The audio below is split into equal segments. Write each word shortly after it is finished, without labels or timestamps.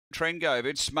Trengove.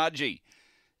 It's Smudgy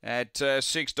at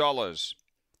 $6.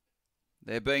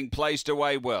 They're being placed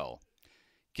away well.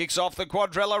 Kicks off the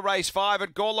quadrilla, race 5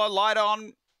 at Gawler. Light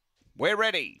on. We're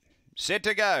ready. Set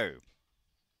to go.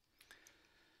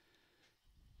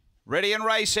 Ready and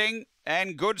racing.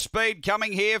 And good speed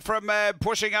coming here from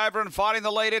pushing over and fighting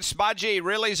the lead. It's Smudgy.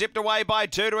 Really zipped away by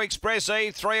 2 to Express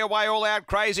Eve. 3 away, All Out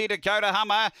Crazy, Dakota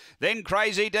Hummer. Then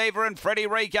Crazy Diva and Freddie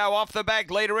Rico off the back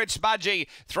leader. It's Smudgy.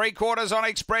 3/4 on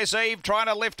Express Eve. Trying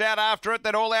to lift out after it.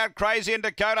 Then All Out Crazy and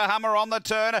Dakota Hummer on the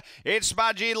turn. It's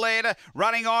Smudgy led.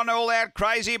 Running on All Out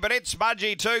Crazy, but it's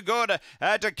Smudgy too good.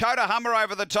 Dakota Hummer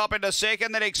over the top into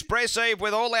second. Then Express Eve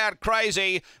with All Out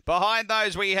Crazy. Behind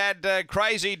those we had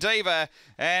Crazy Diva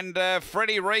and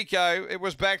Freddie Rico. It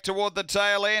was back toward the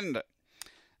tail end.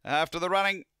 After the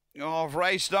running of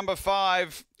race number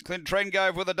 5, Clint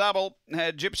Trengove with a double.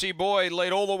 Had Gypsy Boy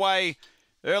lead all the way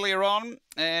earlier on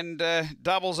and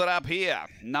doubles it up here.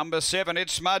 Number 7,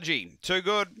 it's Smudgy. Too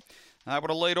good. Able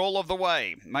to lead all of the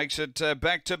way. Makes it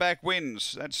back-to-back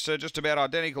wins. That's just about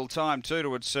identical time too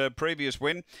to its previous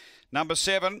win. Number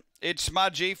 7, it's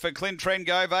Smudgy for Clint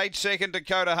Trengove. 8 second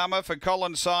Dakota Hummer for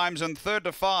Colin Symes. And 3rd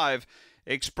to 5,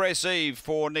 Express Eve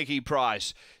for Nicky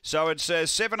Price. So it's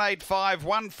 7, 8, 5,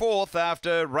 1/4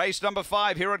 after race number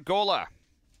 5 here at Gawler.